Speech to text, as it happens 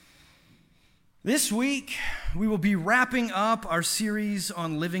This week, we will be wrapping up our series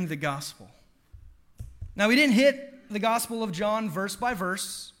on living the gospel. Now, we didn't hit the Gospel of John verse by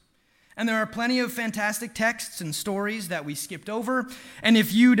verse, and there are plenty of fantastic texts and stories that we skipped over. And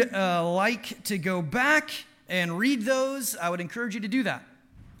if you'd like to go back and read those, I would encourage you to do that.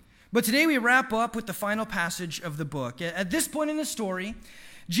 But today we wrap up with the final passage of the book. At this point in the story,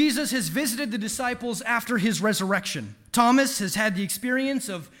 Jesus has visited the disciples after his resurrection. Thomas has had the experience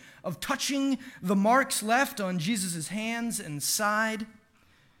of touching the marks left on Jesus' hands and side.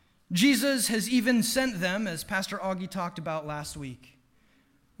 Jesus has even sent them, as Pastor Augie talked about last week,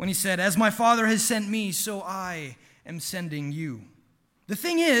 when he said, "As my Father has sent me, so I am sending you." The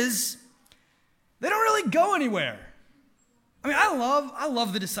thing is, they don't really go anywhere. I mean, I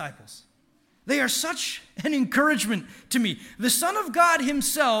love the disciples. They are such an encouragement to me. The Son of God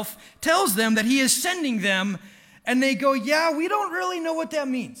himself tells them that he is sending them, and they go, "Yeah, we don't really know what that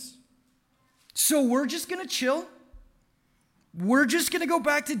means. So we're just going to chill. We're just going to go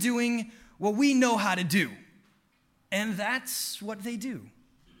back to doing what we know how to do." And that's what they do.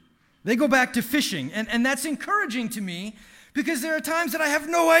 They go back to fishing. And that's encouraging to me because there are times that I have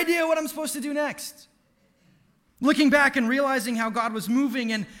no idea what I'm supposed to do next. Looking back and realizing how God was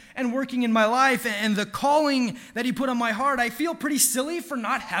moving and working in my life and the calling that he put on my heart, I feel pretty silly for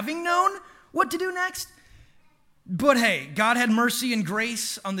not having known what to do next. But hey, God had mercy and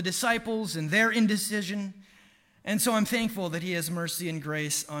grace on the disciples and their indecision. And so I'm thankful that he has mercy and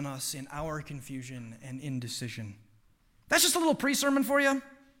grace on us in our confusion and indecision. That's just a little pre-sermon for you.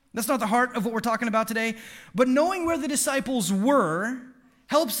 That's not the heart of what we're talking about today. But knowing where the disciples were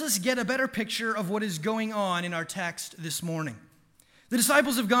helps us get a better picture of what is going on in our text this morning. The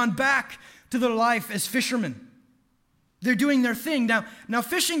disciples have gone back to their life as fishermen. They're doing their thing. Now,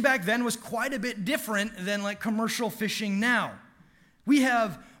 fishing back then was quite a bit different than like commercial fishing now. We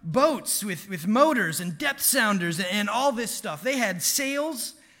have boats with motors and depth sounders and all this stuff. They had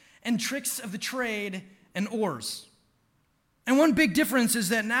sails and tricks of the trade and oars. And one big difference is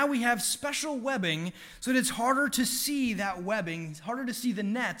that now we have special webbing so that it's harder to see that webbing, it's harder to see the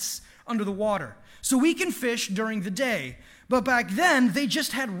nets under the water. So we can fish during the day. But back then, they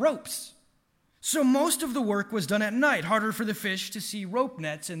just had ropes. So most of the work was done at night, harder for the fish to see rope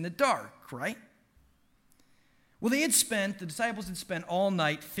nets in the dark, right? Well, the disciples had spent all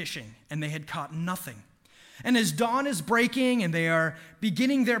night fishing, and they had caught nothing. And as dawn is breaking and they are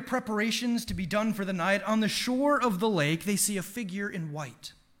beginning their preparations to be done for the night, on the shore of the lake, they see a figure in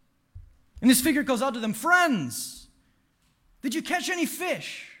white. And this figure calls out to them, "Friends, did you catch any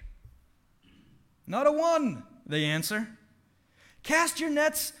fish?" "Not a one," they answer. "Cast your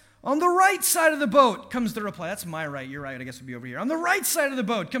nets on the right side of the boat," comes the reply. That's my right, your right, I guess would be over here. "On the right side of the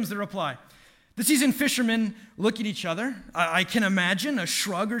boat," comes the reply. The seasoned fishermen look at each other. I can imagine a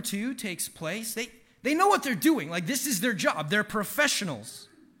shrug or two takes place. They know what they're doing. Like, this is their job. They're professionals.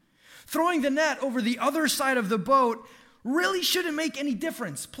 Throwing the net over the other side of the boat really shouldn't make any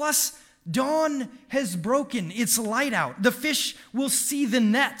difference. Plus, dawn has broken. It's light out. The fish will see the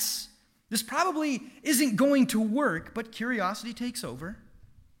nets. This probably isn't going to work, but curiosity takes over.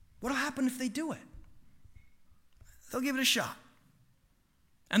 What'll happen if they do it? They'll give it a shot.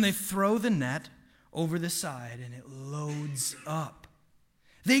 And they throw the net over the side, and it loads up.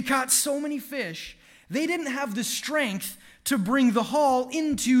 They caught so many fish, they didn't have the strength to bring the haul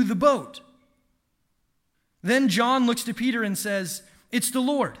into the boat. Then John looks to Peter and says, "It's the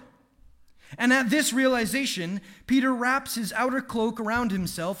Lord." And at this realization, Peter wraps his outer cloak around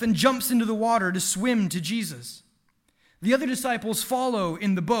himself and jumps into the water to swim to Jesus. The other disciples follow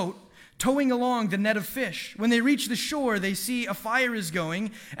in the boat, towing along the net of fish. When they reach the shore, they see a fire is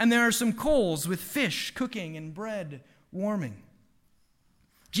going, and there are some coals with fish cooking and bread warming.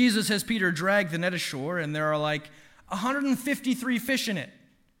 Jesus has Peter drag the net ashore, and there are like 153 fish in it.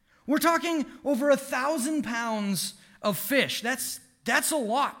 We're talking over 1,000 pounds of fish. That's a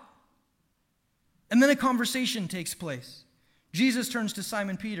lot. And then a conversation takes place. Jesus turns to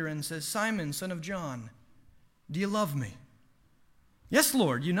Simon Peter and says, "Simon, son of John, do you love me?" "Yes,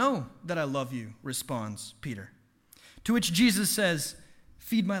 Lord, you know that I love you," responds Peter. To which Jesus says,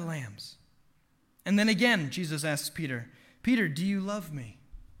 "Feed my lambs." And then again, Jesus asks Peter, "Peter, do you love me?"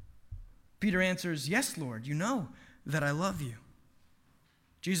 Peter answers, "Yes, Lord, you know that I love you."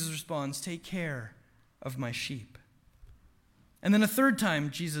 Jesus responds, "Take care of my sheep." And then a third time,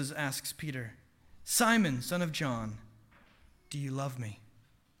 Jesus asks Peter, "Simon, son of John, do you love me?"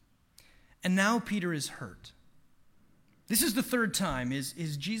 And now Peter is hurt. This is the third time.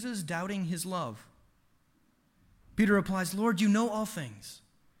 Is Jesus doubting his love? Peter replies, "Lord, you know all things.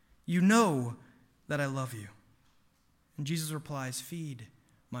 You know that I love you." And Jesus replies, "Feed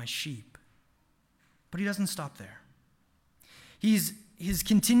my sheep." But he doesn't stop there. His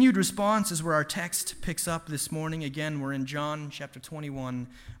continued response is where our text picks up this morning. Again, we're in John chapter 21,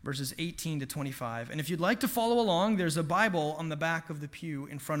 verses 18 to 25. And if you'd like to follow along, there's a Bible on the back of the pew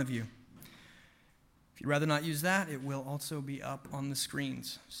in front of you. If you'd rather not use that, it will also be up on the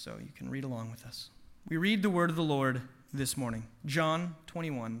screens, so you can read along with us. We read the word of the Lord this morning. John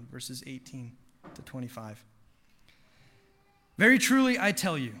 21, verses 18 to 25. Very truly, I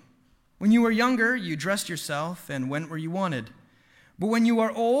tell you, when you were younger, you dressed yourself and went where you wanted. But when you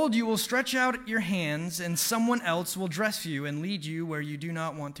are old, you will stretch out your hands, and someone else will dress you and lead you where you do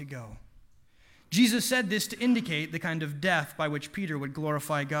not want to go. Jesus said this to indicate the kind of death by which Peter would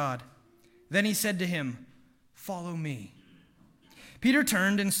glorify God. Then he said to him, "Follow me." Peter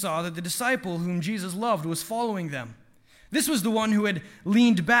turned and saw that the disciple whom Jesus loved was following them. This was the one who had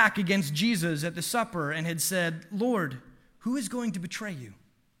leaned back against Jesus at the supper and had said, "Lord, who is going to betray you?"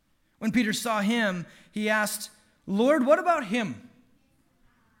 When Peter saw him, he asked, "Lord, what about him?"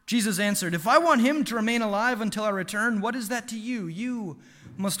 Jesus answered, "If I want him to remain alive until I return, what is that to you? You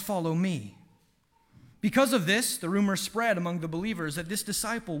must follow me." Because of this, the rumor spread among the believers that this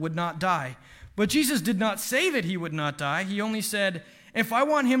disciple would not die. But Jesus did not say that he would not die. He only said, "If I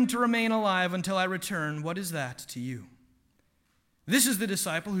want him to remain alive until I return, what is that to you?" This is the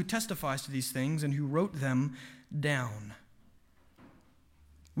disciple who testifies to these things and who wrote them down.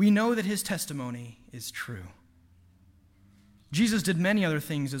 We know that his testimony is true. Jesus did many other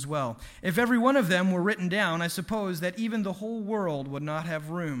things as well. If every one of them were written down, I suppose that even the whole world would not have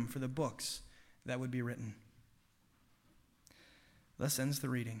room for the books that would be written. Thus ends the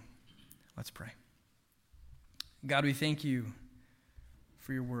reading. Let's pray. God, we thank you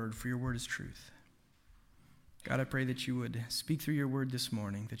for your word is truth. God, I pray that you would speak through your word this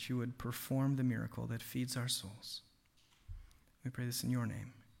morning, that you would perform the miracle that feeds our souls. We pray this in your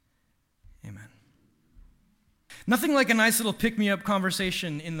name. Amen. Nothing like a nice little pick-me-up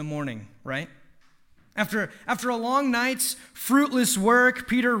conversation in the morning, right? After a long night's fruitless work,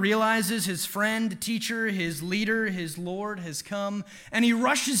 Peter realizes his friend, teacher, his leader, his Lord has come, and he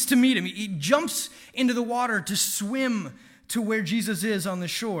rushes to meet him. He jumps into the water to swim to where Jesus is on the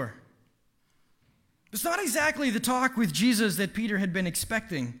shore. It's not exactly the talk with Jesus that Peter had been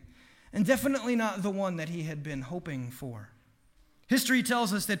expecting, and definitely not the one that he had been hoping for. History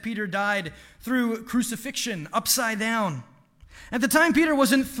tells us that Peter died through crucifixion, upside down. At the time, Peter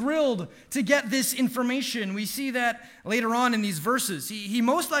wasn't thrilled to get this information. We see that later on in these verses. He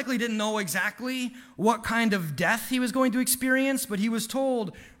most likely didn't know exactly what kind of death he was going to experience, but he was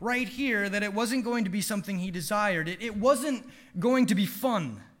told right here that it wasn't going to be something he desired. It wasn't going to be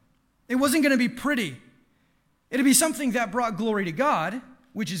fun. It wasn't going to be pretty. It'd be something that brought glory to God,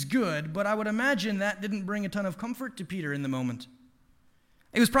 which is good, but I would imagine that didn't bring a ton of comfort to Peter in the moment.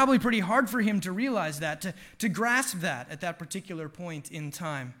 It was probably pretty hard for him to realize that, to grasp that at that particular point in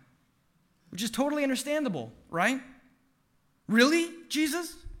time, which is totally understandable, right? Really,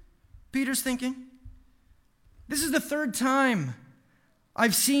 Jesus? Peter's thinking. This is the third time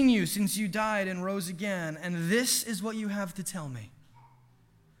I've seen you since you died and rose again, and this is what you have to tell me.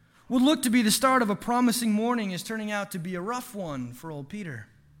 What looked to be the start of a promising morning is turning out to be a rough one for old Peter.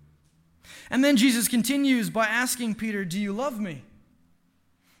 And then Jesus continues by asking Peter, "Do you love me?"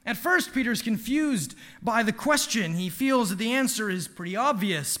 At first, Peter's confused by the question. He feels that the answer is pretty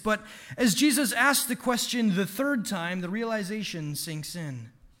obvious. But as Jesus asks the question the third time, the realization sinks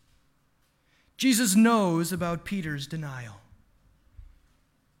in. Jesus knows about Peter's denial.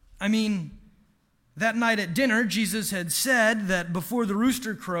 I mean, that night at dinner, Jesus had said that before the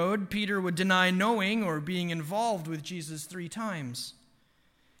rooster crowed, Peter would deny knowing or being involved with Jesus 3 times.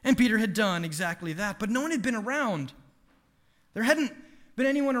 And Peter had done exactly that. But no one had been around. There hadn't been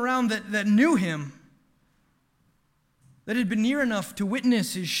anyone around that knew him, that had been near enough to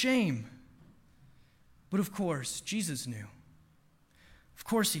witness his shame. But of course, Jesus knew. Of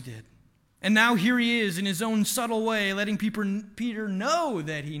course he did. And now here he is in his own subtle way, letting Peter know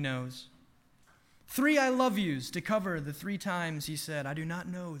that he knows. 3 I love yous to cover the 3 times he said, "I do not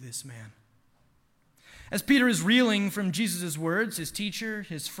know this man." As Peter is reeling from Jesus' words, his teacher,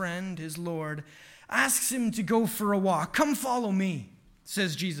 his friend, his Lord, asks him to go for a walk. "Come follow me,"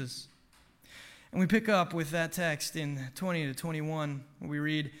 says Jesus. And we pick up with that text in 20 to 21, where we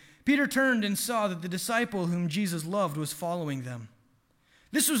read, Peter turned and saw that the disciple whom Jesus loved was following them.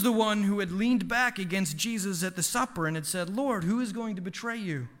 This was the one who had leaned back against Jesus at the supper and had said, "Lord, who is going to betray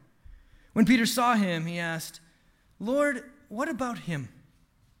you?" When Peter saw him, he asked, "Lord, what about him?"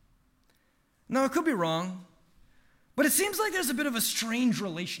 Now, I could be wrong, but it seems like there's a bit of a strange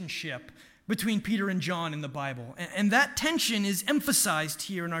relationship between Peter and John in the Bible. And that tension is emphasized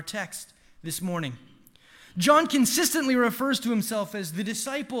here in our text this morning. John consistently refers to himself as the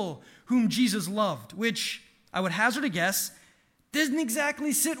disciple whom Jesus loved, which, I would hazard a guess, doesn't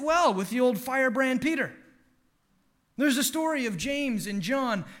exactly sit well with the old firebrand Peter. There's a story of James and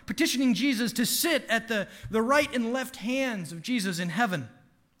John petitioning Jesus to sit at the right and left hands of Jesus in heaven,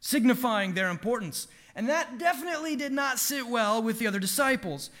 signifying their importance. And that definitely did not sit well with the other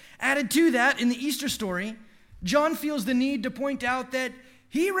disciples. Added to that, in the Easter story, John feels the need to point out that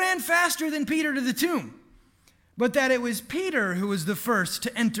he ran faster than Peter to the tomb, but that it was Peter who was the first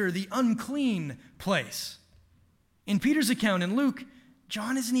to enter the unclean place. In Peter's account in Luke,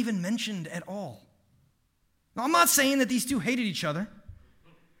 John isn't even mentioned at all. Now, I'm not saying that these two hated each other,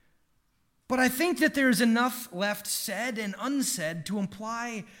 but I think that there's enough left said and unsaid to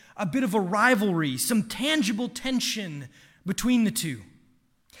imply a bit of a rivalry, some tangible tension between the two.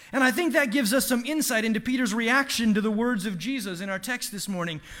 And I think that gives us some insight into Peter's reaction to the words of Jesus in our text this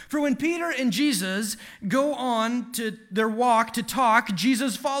morning. For when Peter and Jesus go on to their walk to talk,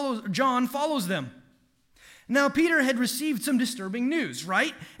 John follows them. Now, Peter had received some disturbing news,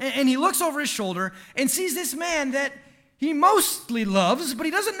 right? And he looks over his shoulder and sees this man that he mostly loves, but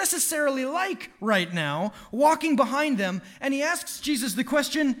he doesn't necessarily like right now, walking behind them. And he asks Jesus the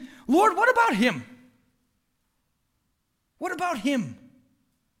question, Lord, what about him? What about him?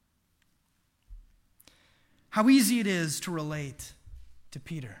 How easy it is to relate to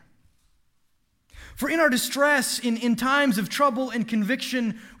Peter. For in our distress, in times of trouble and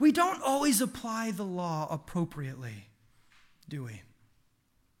conviction, we don't always apply the law appropriately, do we?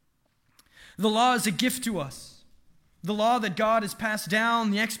 The law is a gift to us. The law that God has passed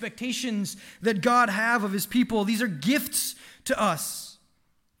down, the expectations that God have of his people, these are gifts to us.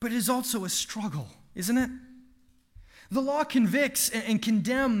 But it is also a struggle, isn't it? The law convicts and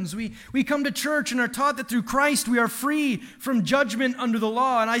condemns. We come to church and are taught that through Christ we are free from judgment under the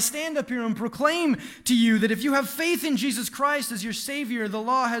law. And I stand up here and proclaim to you that if you have faith in Jesus Christ as your Savior, the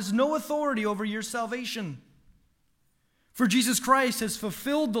law has no authority over your salvation. For Jesus Christ has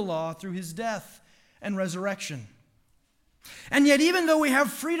fulfilled the law through his death and resurrection. And yet, even though we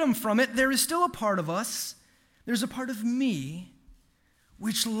have freedom from it, there is still a part of us, there's a part of me,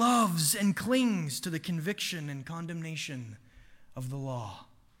 which loves and clings to the conviction and condemnation of the law.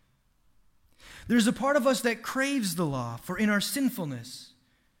 There's a part of us that craves the law, for in our sinfulness,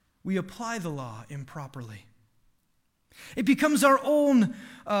 we apply the law improperly. It becomes our own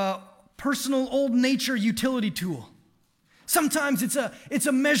personal old nature utility tool. Sometimes it's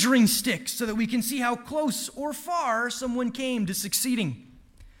a measuring stick so that we can see how close or far someone came to succeeding.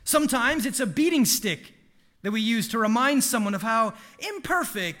 Sometimes it's a beating stick that we use to remind someone of how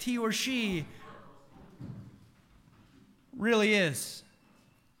imperfect he or she really is.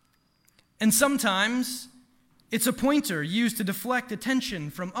 And sometimes it's a pointer used to deflect attention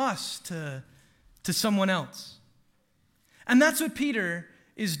from us to someone else. And that's what Peter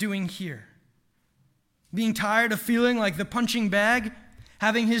is doing here. Being tired of feeling like the punching bag,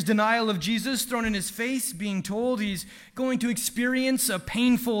 having his denial of Jesus thrown in his face, being told he's going to experience a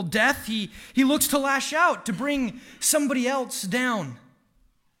painful death, he looks to lash out, to bring somebody else down.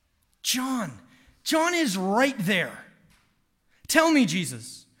 John is right there. Tell me,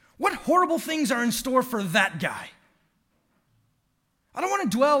 Jesus, what horrible things are in store for that guy? I don't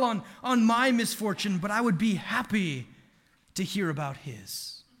want to dwell on my misfortune, but I would be happy to hear about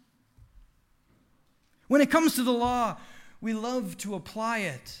his. When it comes to the law, we love to apply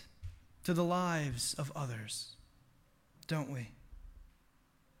it to the lives of others, don't we?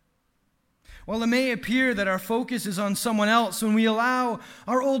 While it may appear that our focus is on someone else, when we allow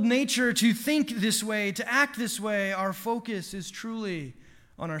our old nature to think this way, to act this way, our focus is truly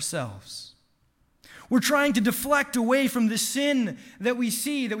on ourselves. We're trying to deflect away from the sin that we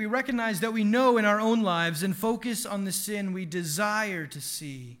see, that we recognize, that we know in our own lives, and focus on the sin we desire to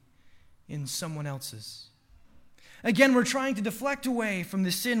see in someone else's. Again, we're trying to deflect away from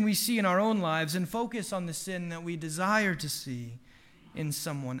the sin we see in our own lives and focus on the sin that we desire to see in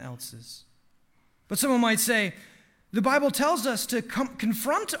someone else's. But someone might say, the Bible tells us to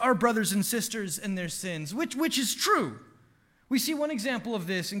confront our brothers and sisters in their sins, which is true. We see one example of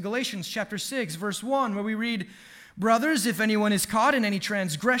this in Galatians chapter 6, verse 1, where we read, "Brothers, if anyone is caught in any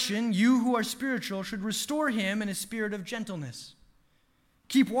transgression, you who are spiritual should restore him in a spirit of gentleness.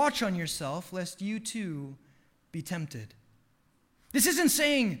 Keep watch on yourself, lest you too be tempted." This isn't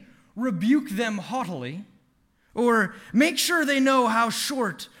saying rebuke them haughtily or make sure they know how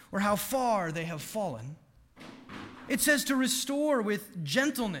short or how far they have fallen. It says to restore with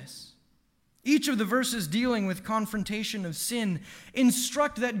gentleness. Each of the verses dealing with confrontation of sin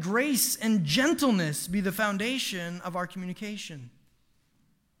instruct that grace and gentleness be the foundation of our communication.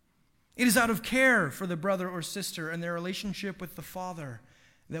 It is out of care for the brother or sister and their relationship with the Father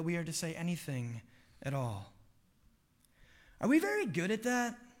that we are to say anything at all. Are we very good at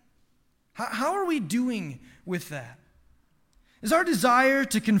that? How are we doing with that? Is our desire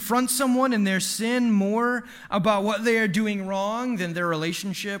to confront someone in their sin more about what they are doing wrong than their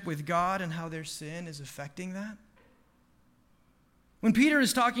relationship with God and how their sin is affecting that? When Peter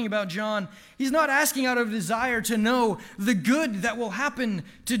is talking about John, he's not asking out of a desire to know the good that will happen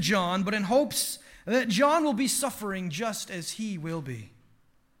to John, but in hopes that John will be suffering just as he will be.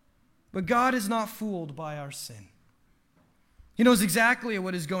 But God is not fooled by our sin. He knows exactly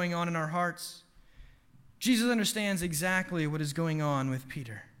what is going on in our hearts. Jesus understands exactly what is going on with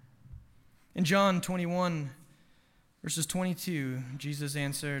Peter. In John 21, verses 22, Jesus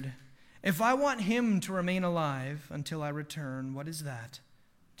answered, "If I want him to remain alive until I return, what is that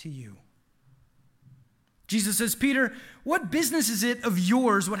to you?" Jesus says, "Peter, what business is it of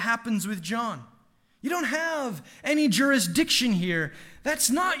yours what happens with John? You don't have any jurisdiction here.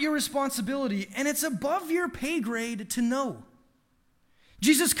 That's not your responsibility, and it's above your pay grade to know."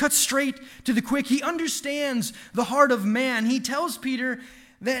 Jesus cuts straight to the quick. He understands the heart of man. He tells Peter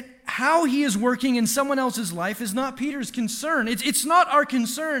that how he is working in someone else's life is not Peter's concern. It's not our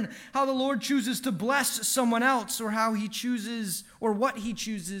concern how the Lord chooses to bless someone else or how he chooses or what he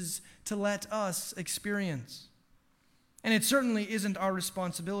chooses to let us experience. And it certainly isn't our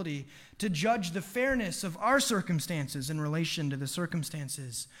responsibility to judge the fairness of our circumstances in relation to the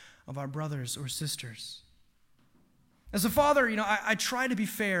circumstances of our brothers or sisters. As a father, I try to be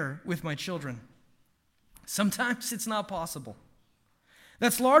fair with my children. Sometimes it's not possible.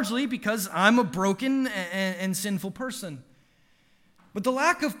 That's largely because I'm a broken and sinful person. But the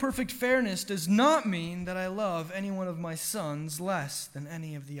lack of perfect fairness does not mean that I love any one of my sons less than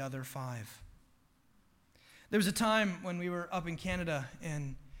any of the other 5. There was a time when we were up in Canada,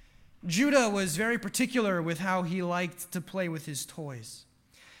 and Judah was very particular with how he liked to play with his toys.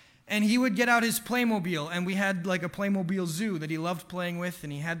 And he would get out his Playmobil, and we had like a Playmobil zoo that he loved playing with,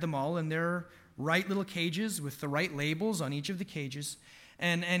 and he had them all in their right little cages with the right labels on each of the cages.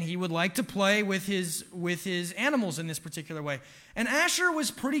 And he would like to play with his animals in this particular way. And Asher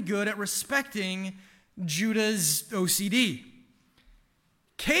was pretty good at respecting Judah's OCD.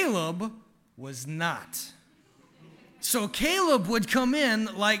 Caleb was not. So Caleb would come in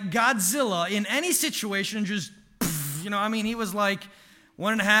like Godzilla in any situation and just, he was like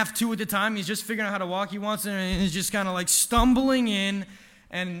 1.5, 2 at the time. He's just figuring out how to walk. He wants it, and he's just kind of like stumbling in,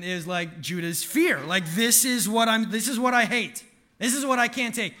 and is like Judah's fear. Like, this is what I hate. This is what I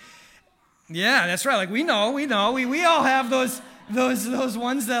can't take. Yeah, that's right. Like, we know. We all have those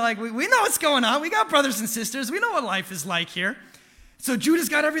ones that, like, we know what's going on. We got brothers and sisters. We know what life is like here. So Judah's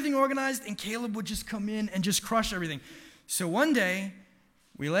got everything organized, and Caleb would just come in and just crush everything. So one day,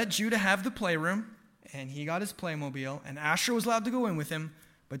 we let Judah have the playroom, and he got his Playmobil, and Asher was allowed to go in with him,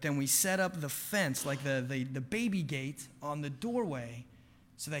 but then we set up the fence, like the baby gate on the doorway,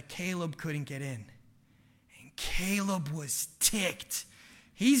 so that Caleb couldn't get in. And Caleb was ticked.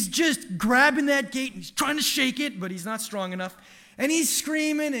 He's just grabbing that gate, and he's trying to shake it, but he's not strong enough. And he's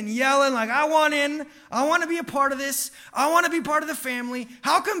screaming and yelling like, "I want in. I want to be a part of this. I want to be part of the family.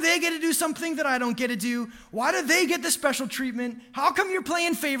 How come they get to do something that I don't get to do? Why do they get the special treatment? How come you're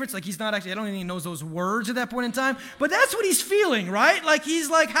playing favorites?" Like, he's not actually, I don't think he knows those words at that point in time, but that's what he's feeling, right? Like, he's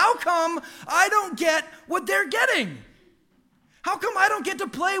like, how come I don't get what they're getting? How come I don't get to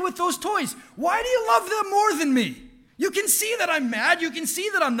play with those toys? Why do you love them more than me? You can see that I'm mad. You can see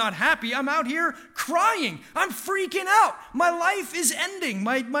that I'm not happy. I'm out here crying. I'm freaking out. My life is ending.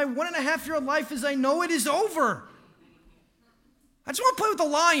 My 1.5-year-old life as I know it is over. I just want to play with the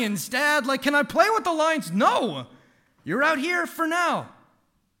lions, Dad. Like, can I play with the lions? No. You're out here for now.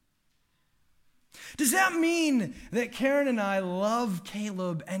 Does that mean that Karen and I love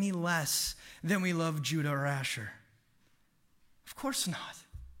Caleb any less than we love Judah or Asher? Of course not.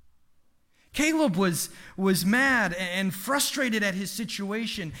 Caleb was mad and frustrated at his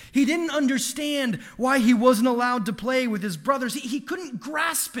situation. He didn't understand why he wasn't allowed to play with his brothers. He couldn't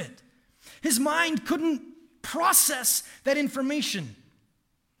grasp it. His mind couldn't process that information.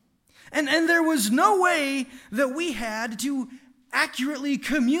 And there was no way that we had to accurately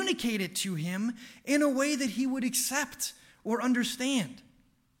communicate it to him in a way that he would accept or understand.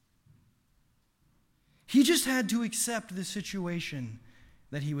 He just had to accept the situation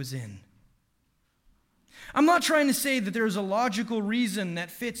that he was in. I'm not trying to say that there's a logical reason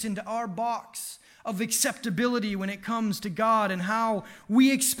that fits into our box of acceptability when it comes to God and how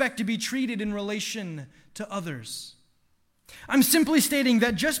we expect to be treated in relation to others. I'm simply stating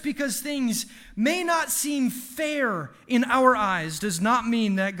that just because things may not seem fair in our eyes does not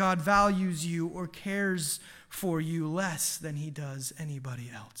mean that God values you or cares for you less than he does anybody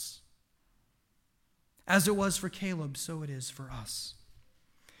else. As it was for Caleb, so it is for us.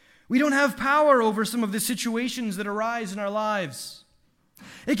 We don't have power over some of the situations that arise in our lives.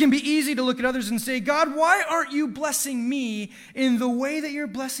 It can be easy to look at others and say, God, why aren't you blessing me in the way that you're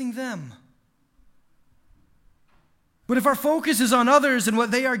blessing them? But if our focus is on others and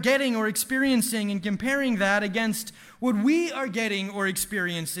what they are getting or experiencing and comparing that against what we are getting or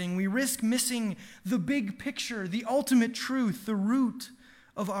experiencing, we risk missing the big picture, the ultimate truth, the root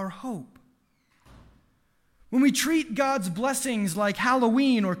of our hope. When we treat God's blessings like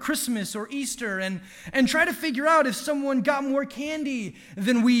Halloween or Christmas or Easter and try to figure out if someone got more candy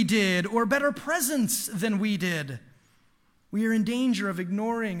than we did or better presents than we did, we are in danger of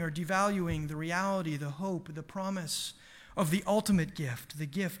ignoring or devaluing the reality, the hope, the promise of the ultimate gift, the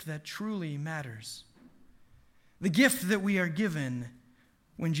gift that truly matters. The gift that we are given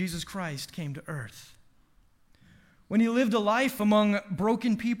when Jesus Christ came to earth. When he lived a life among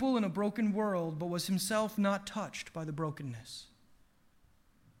broken people in a broken world, but was himself not touched by the brokenness.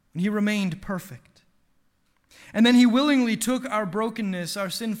 And he remained perfect. And then he willingly took our brokenness, our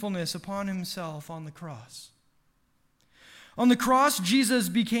sinfulness upon himself on the cross. On the cross, Jesus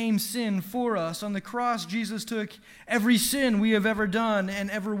became sin for us. On the cross, Jesus took every sin we have ever done and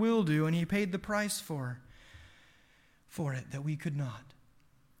ever will do, and he paid the price for it that we could not.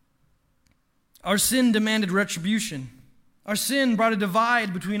 Our sin demanded retribution. Our sin brought a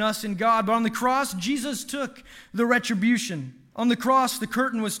divide between us and God, but on the cross, Jesus took the retribution. On the cross, the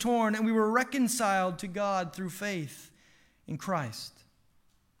curtain was torn, and we were reconciled to God through faith in Christ.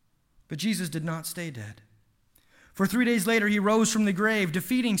 But Jesus did not stay dead. For 3 days later, he rose from the grave,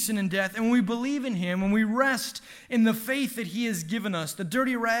 defeating sin and death. And when we believe in him, when we rest in the faith that he has given us, the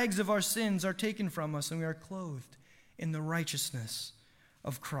dirty rags of our sins are taken from us, and we are clothed in the righteousness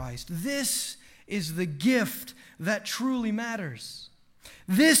of Christ. This is the gift that truly matters.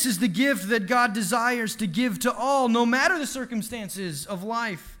 This is the gift that God desires to give to all, no matter the circumstances of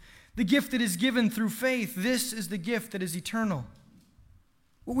life. The gift that is given through faith. This is the gift that is eternal.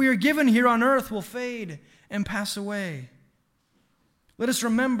 What we are given here on earth will fade and pass away. Let us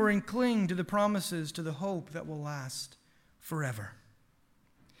remember and cling to the promises, to the hope that will last forever.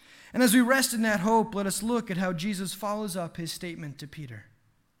 And as we rest in that hope, let us look at how Jesus follows up his statement to Peter.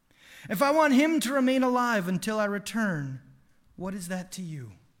 If I want him to remain alive until I return, what is that to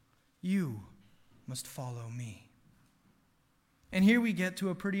you? You must follow me. And here we get to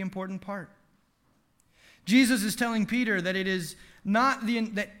a pretty important part. Jesus is telling Peter that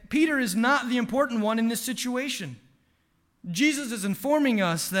that Peter is not the important one in this situation. Jesus is informing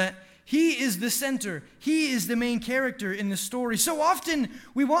us that he is the center. He is the main character in the story. So often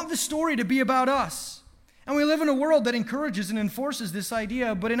we want the story to be about us. And we live in a world that encourages and enforces this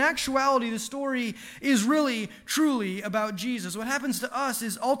idea, but in actuality, the story is really, truly about Jesus. What happens to us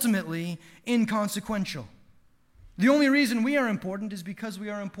is ultimately inconsequential. The only reason we are important is because we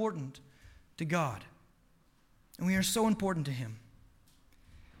are important to God. And we are so important to him.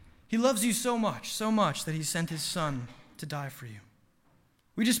 He loves you so much that he sent his son to die for you.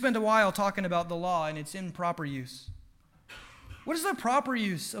 We just spent a while talking about the law and its improper use. What is the proper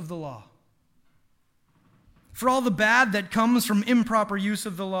use of the law? For all the bad that comes from improper use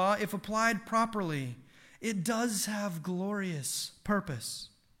of the law, if applied properly, it does have glorious purpose.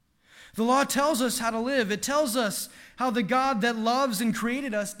 The law tells us how to live. It tells us how the God that loves and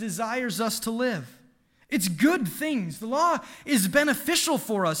created us desires us to live. It's good things. The law is beneficial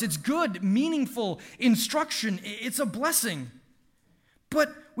for us. It's good, meaningful instruction. It's a blessing.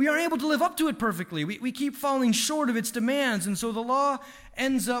 But we aren't able to live up to it perfectly. We keep falling short of its demands, and so the law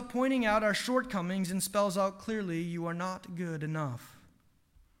ends up pointing out our shortcomings and spells out clearly, you are not good enough.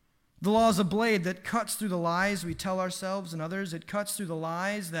 The law is a blade that cuts through the lies we tell ourselves and others. It cuts through the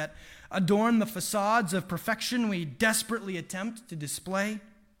lies that adorn the facades of perfection we desperately attempt to display.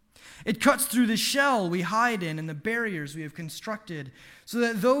 It cuts through the shell we hide in and the barriers we have constructed so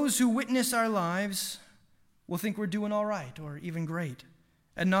that those who witness our lives will think we're doing all right or even great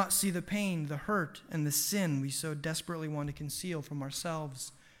and not see the pain, the hurt, and the sin we so desperately want to conceal from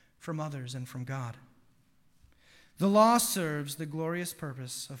ourselves, from others, and from God. The law serves the glorious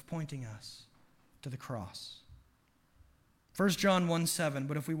purpose of pointing us to the cross. 1 John 1:7,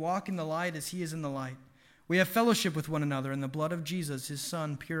 but if we walk in the light as he is in the light, we have fellowship with one another, and the blood of Jesus, his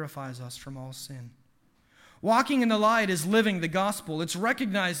Son, purifies us from all sin. Walking in the light is living the gospel. It's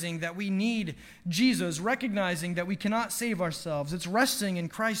recognizing that we need Jesus, recognizing that we cannot save ourselves. It's resting in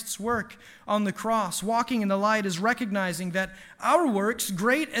Christ's work on the cross. Walking in the light is recognizing that our works,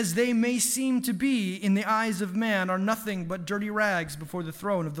 great as they may seem to be in the eyes of man, are nothing but dirty rags before the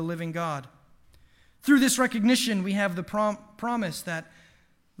throne of the living God. Through this recognition, we have the promise that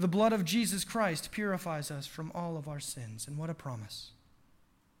the blood of Jesus Christ purifies us from all of our sins. And what a promise.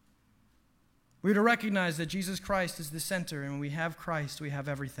 We're to recognize that Jesus Christ is the center, and when we have Christ, we have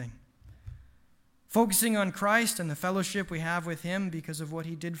everything. Focusing on Christ and the fellowship we have with Him because of what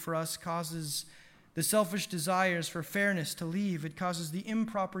He did for us causes the selfish desires for fairness to leave. It causes the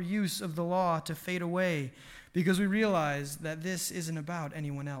improper use of the law to fade away because we realize that this isn't about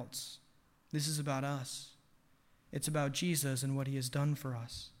anyone else. This is about us. It's about Jesus and what He has done for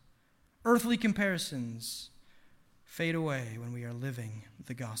us. Earthly comparisons fade away when we are living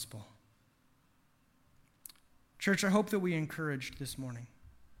the gospel. Church, I hope that we are encouraged this morning.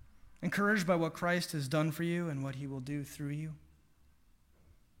 Encouraged by what Christ has done for you and what He will do through you.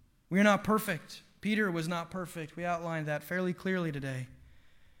 We are not perfect. Peter was not perfect. We outlined that fairly clearly today.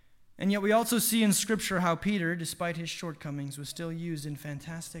 And yet we also see in Scripture how Peter, despite his shortcomings, was still used in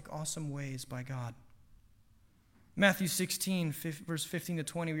fantastic, awesome ways by God. Matthew 16, verse 15 to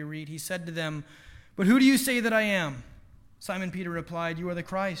 20, we read, He said to them, "But who do you say that I am?" Simon Peter replied, "You are the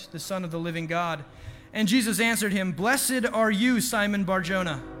Christ, the Son of the living God." And Jesus answered him, "Blessed are you, Simon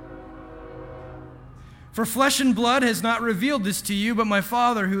Bar-Jonah. For flesh and blood has not revealed this to you, but my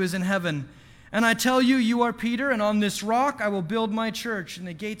Father who is in heaven. And I tell you, you are Peter, and on this rock I will build my church, and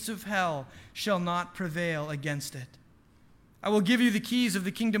the gates of hell shall not prevail against it. I will give you the keys of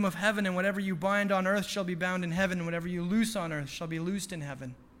the kingdom of heaven, and whatever you bind on earth shall be bound in heaven, and whatever you loose on earth shall be loosed in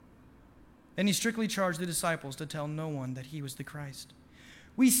heaven." Then he strictly charged the disciples to tell no one that he was the Christ.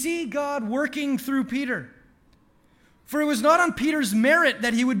 We see God working through Peter. For it was not on Peter's merit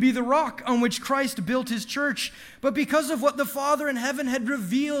that he would be the rock on which Christ built his church, but because of what the Father in heaven had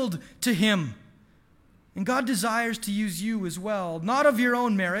revealed to him. And God desires to use you as well, not of your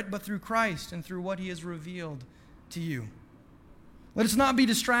own merit, but through Christ and through what He has revealed to you. Let us not be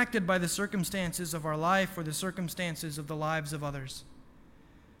distracted by the circumstances of our life or the circumstances of the lives of others.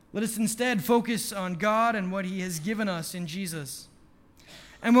 Let us instead focus on God and what He has given us in Jesus.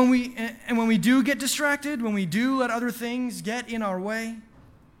 And when we do get distracted, when we do let other things get in our way,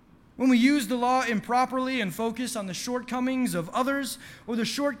 when we use the law improperly and focus on the shortcomings of others or the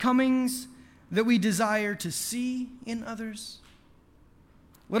shortcomings that we desire to see in others,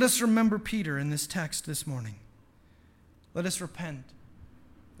 let us remember Peter in this text this morning. Let us repent.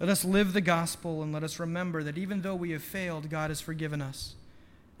 Let us live the gospel, and let us remember that even though we have failed, God has forgiven us.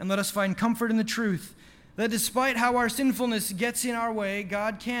 And let us find comfort in the truth that despite how our sinfulness gets in our way,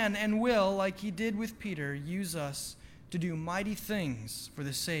 God can and will, like He did with Peter, use us to do mighty things for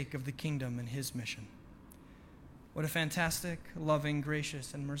the sake of the kingdom and His mission. What a fantastic, loving,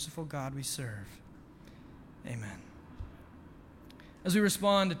 gracious, and merciful God we serve. Amen. As we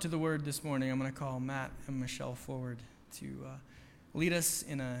respond to the word this morning, I'm going to call Matt and Michelle forward to lead us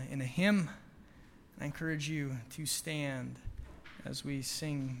in a hymn. I encourage you to stand as we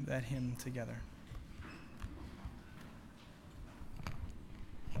sing that hymn together.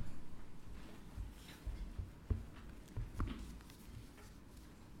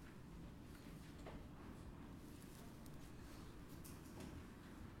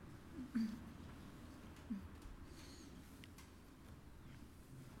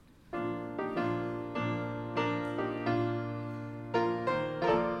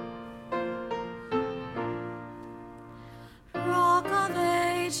 Rock of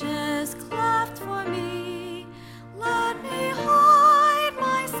ages, cleft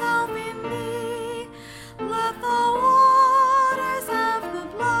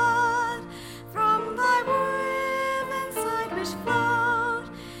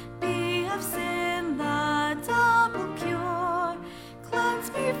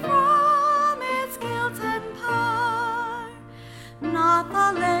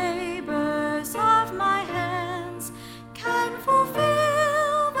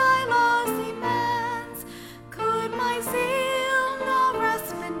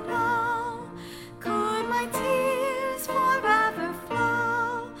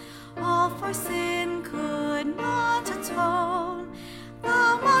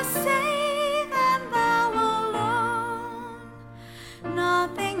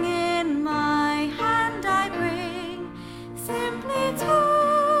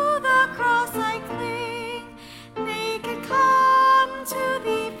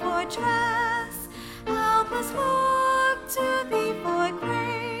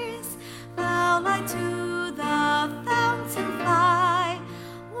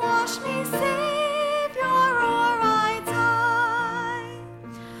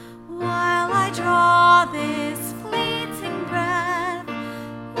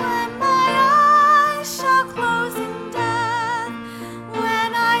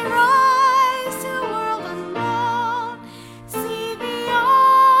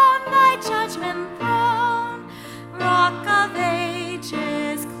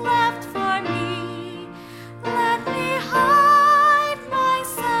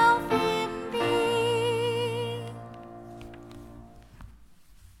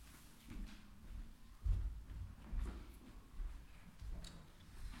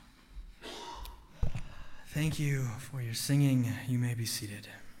Thank you for your singing. You may be seated.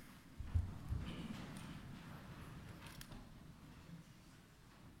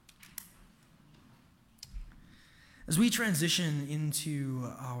 As we transition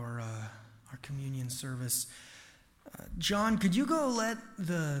into our communion service, John, could you go let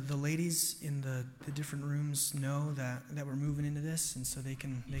the ladies in the different rooms know that we're moving into this, and so they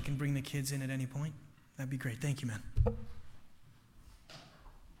can bring the kids in at any point? That'd be great. Thank you, man.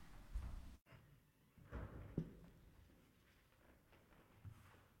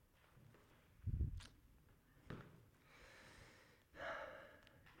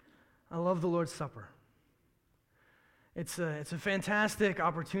 I love the Lord's Supper. It's a fantastic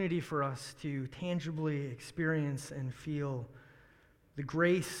opportunity for us to tangibly experience and feel the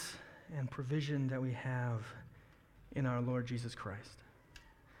grace and provision that we have in our Lord Jesus Christ.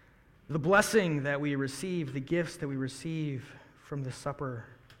 The blessing that we receive, the gifts that we receive from the supper.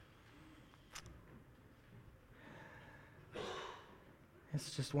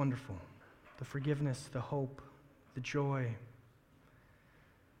 It's just wonderful. The forgiveness, the hope, the joy.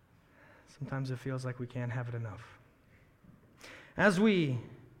 Sometimes it feels like we can't have it enough. As we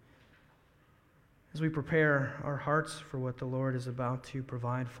prepare our hearts for what the Lord is about to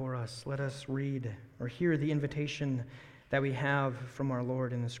provide for us, let us read or hear the invitation that we have from our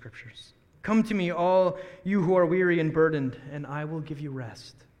Lord in the Scriptures. Come to me, all you who are weary and burdened, and I will give you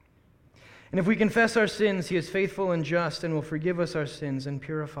rest. And if we confess our sins, He is faithful and just and will forgive us our sins and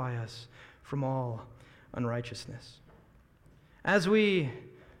purify us from all unrighteousness. As we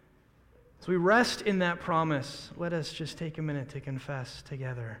rest in that promise, let us just take a minute to confess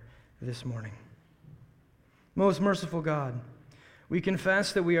together this morning. Most merciful God, we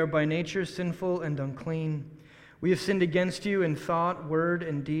confess that we are by nature sinful and unclean. We have sinned against you in thought, word,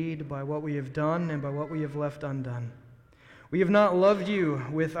 and deed, by what we have done and by what we have left undone. We have not loved you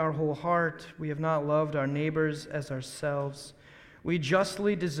with our whole heart. We have not loved our neighbors as ourselves. We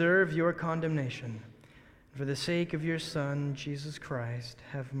justly deserve your condemnation. For the sake of your Son, Jesus Christ,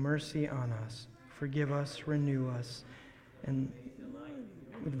 have mercy on us, forgive us, renew us, and,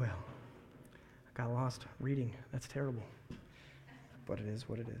 well, I got lost reading. That's terrible. But it is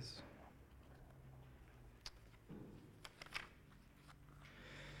what it is.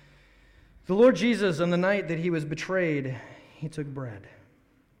 The Lord Jesus, on the night that he was betrayed, he took bread.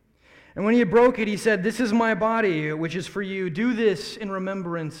 And when he had broke it, he said, "This is my body, which is for you. Do this in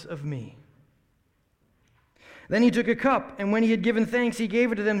remembrance of me." Then he took a cup, and when he had given thanks, he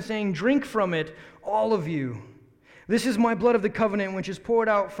gave it to them, saying, "Drink from it, all of you. This is my blood of the covenant, which is poured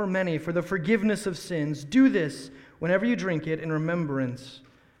out for many for the forgiveness of sins. Do this whenever you drink it in remembrance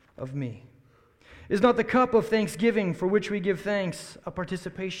of me." Is not the cup of thanksgiving for which we give thanks a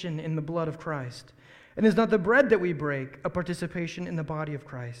participation in the blood of Christ? And is not the bread that we break a participation in the body of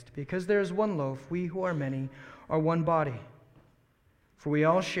Christ? Because there is one loaf, we who are many are one body, for we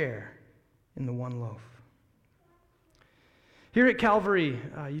all share in the one loaf. Here at Calvary,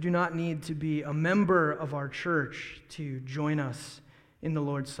 you do not need to be a member of our church to join us in the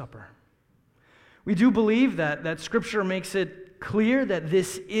Lord's Supper. We do believe that Scripture makes it clear that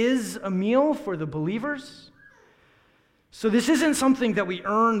this is a meal for the believers. So this isn't something that we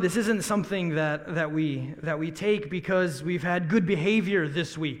earn. This isn't something that we take because we've had good behavior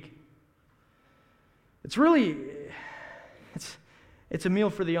this week. It's really, it's a meal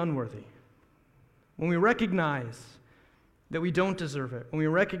for the unworthy. When we recognize that we don't deserve it, when we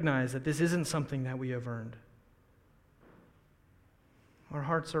recognize that this isn't something that we have earned, our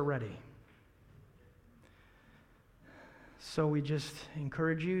hearts are ready. So we just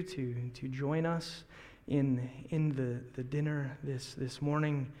encourage you to join us in the dinner this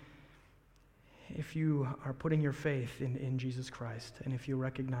morning if you are putting your faith in Jesus Christ, and if you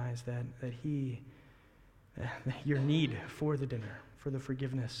recognize that your need for the dinner, for the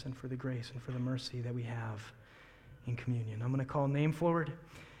forgiveness and for the grace and for the mercy that we have in communion. I'm going to call Name forward,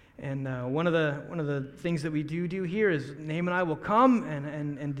 and one of the things that we do here is Name and I will come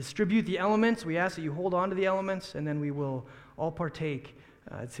and distribute the elements. We ask that you hold on to the elements, and then we will all partake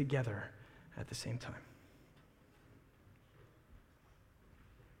together at the same time.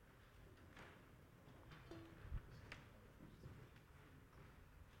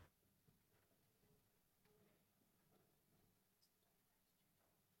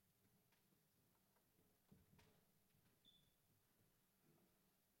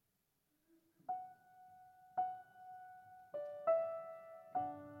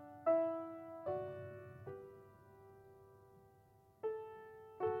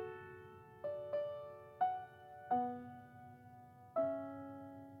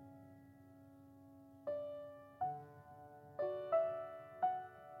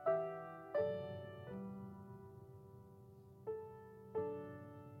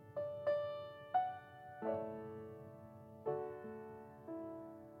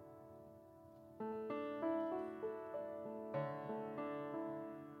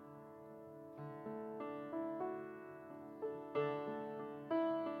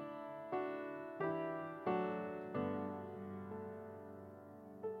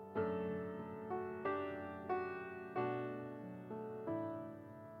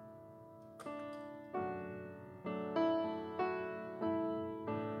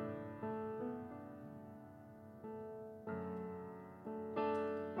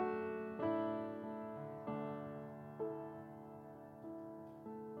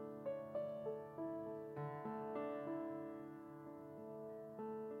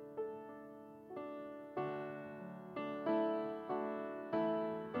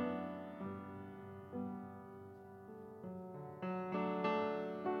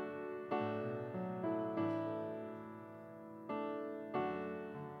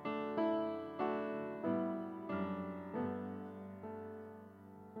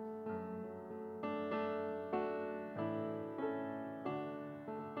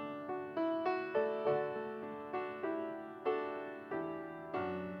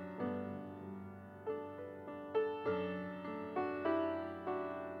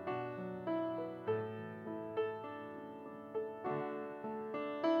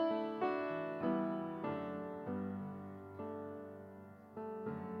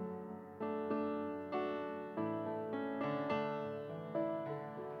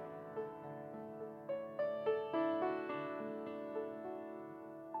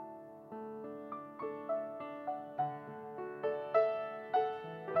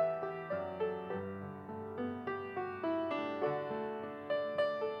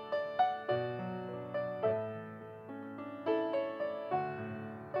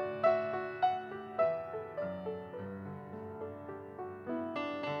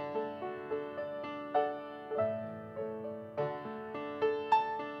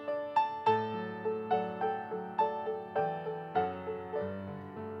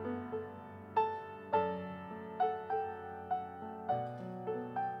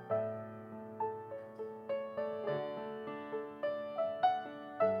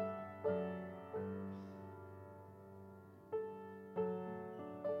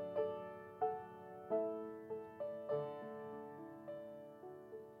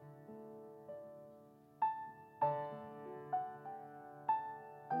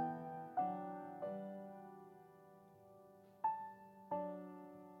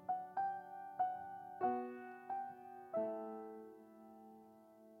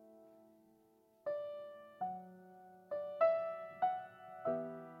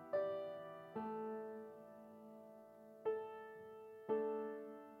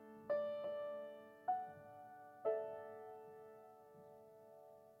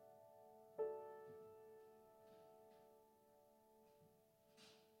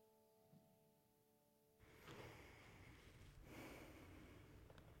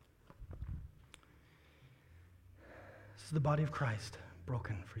 is the body of Christ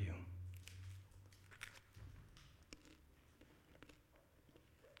broken for you.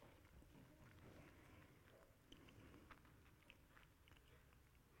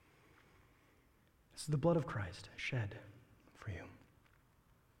 This is the blood of Christ shed for you.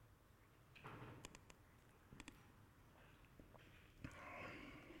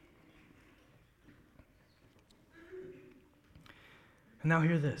 And now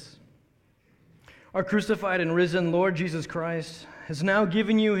hear this. Our crucified and risen Lord Jesus Christ has now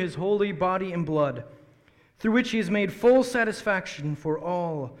given you his holy body and blood, through which he has made full satisfaction for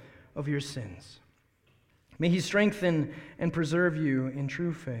all of your sins. May he strengthen and preserve you in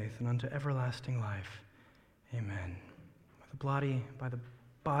true faith and unto everlasting life. Amen. By the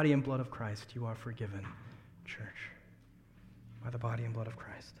body and blood of Christ, you are forgiven, church. By the body and blood of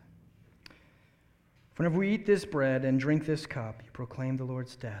Christ. Whenever we eat this bread and drink this cup, you proclaim the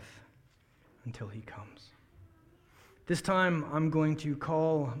Lord's death until he comes. This time, I'm going to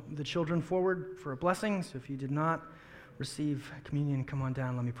call the children forward for a blessing. So if you did not receive communion, come on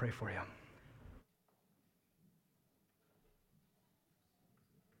down. Let me pray for you.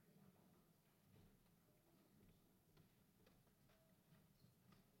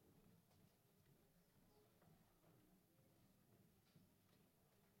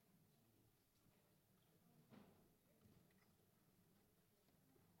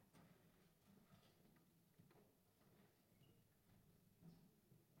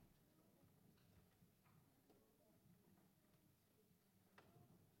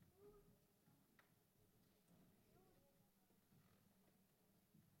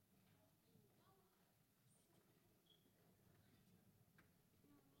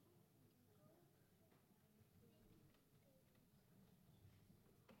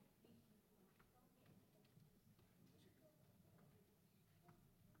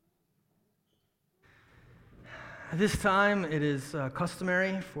 At this time, it is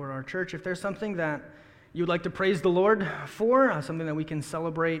customary for our church, if there's something that you would like to praise the Lord for, something that we can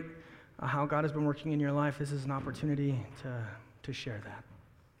celebrate how God has been working in your life, this is an opportunity to share that.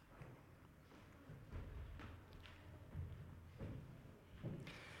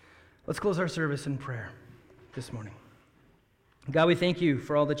 Let's close our service in prayer this morning. God, we thank you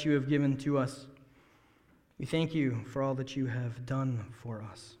for all that you have given to us. We thank you for all that you have done for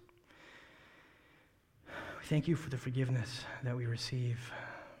us. We thank you for the forgiveness that we receive.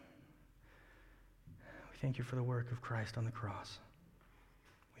 We thank you for the work of Christ on the cross.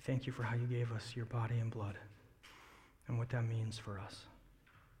 We thank you for how you gave us your body and blood and what that means for us.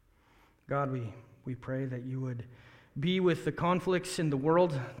 God, we pray that you would be with the conflicts in the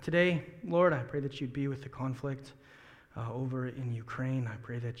world today. Lord, I pray that you'd be with the conflict over in Ukraine. I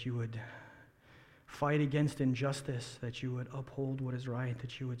pray that you would fight against injustice, that you would uphold what is right,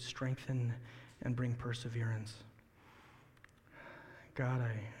 that you would strengthen and bring perseverance. God,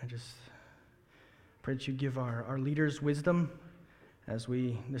 I just pray that you give our leaders wisdom as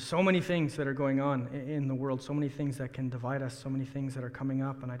there's so many things that are going on in the world, so many things that can divide us, so many things that are coming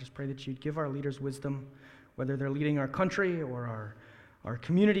up, and I just pray that you'd give our leaders wisdom, whether they're leading our country or our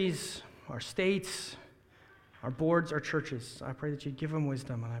communities, our states, our boards, our churches. I pray that you'd give them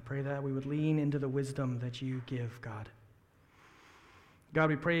wisdom, and I pray that we would lean into the wisdom that you give, God. God,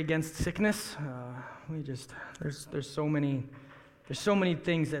 we pray against sickness. There's so many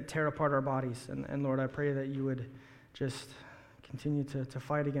things that tear apart our bodies, and Lord, I pray that you would just continue to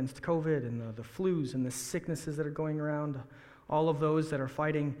fight against COVID and the flus and the sicknesses that are going around, all of those that are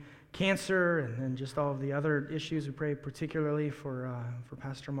fighting cancer and just all of the other issues. We pray particularly for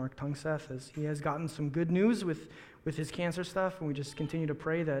Pastor Mark Tungseth, as he has gotten some good news with his cancer stuff, and we just continue to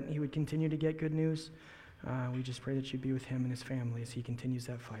pray that he would continue to get good news. We just pray that you'd be with him and his family as he continues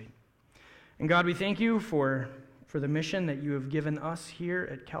that fight. And God, we thank you for the mission that you have given us here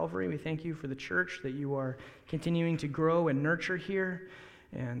at Calvary. We thank you for the church that you are continuing to grow and nurture here.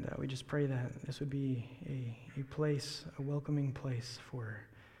 And we just pray that this would be a place, a welcoming place for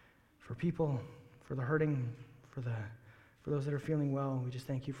people, for the hurting, for those that are feeling well. We just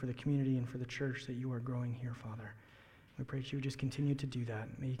thank you for the community and for the church that you are growing here, Father. We pray that you would just continue to do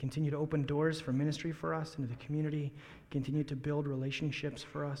that. May you continue to open doors for ministry for us into the community, continue to build relationships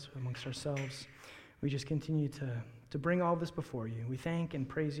for us amongst ourselves. We just continue to bring all this before you. We thank and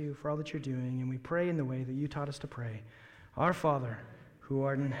praise you for all that you're doing, and we pray in the way that you taught us to pray. Our Father, who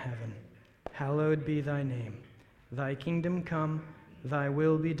art in heaven, hallowed be thy name. Thy kingdom come, thy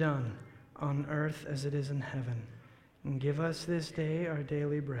will be done, on earth as it is in heaven. And give us this day our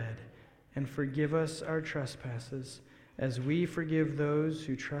daily bread, and forgive us our trespasses, as we forgive those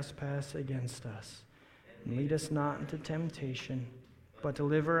who trespass against us. And lead us not into temptation, but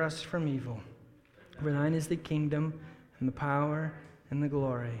deliver us from evil. For thine is the kingdom, and the power and the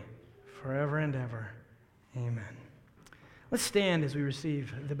glory forever and ever. Amen. Let's stand as we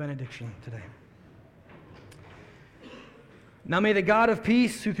receive the benediction today. Now may the God of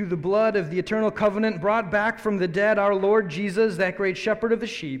peace, who through the blood of the eternal covenant brought back from the dead our Lord Jesus, that great shepherd of the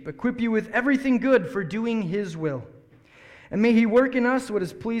sheep, equip you with everything good for doing his will. And may he work in us what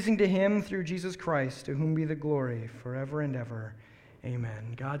is pleasing to him through Jesus Christ, to whom be the glory forever and ever.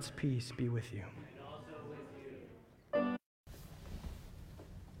 Amen. God's peace be with you.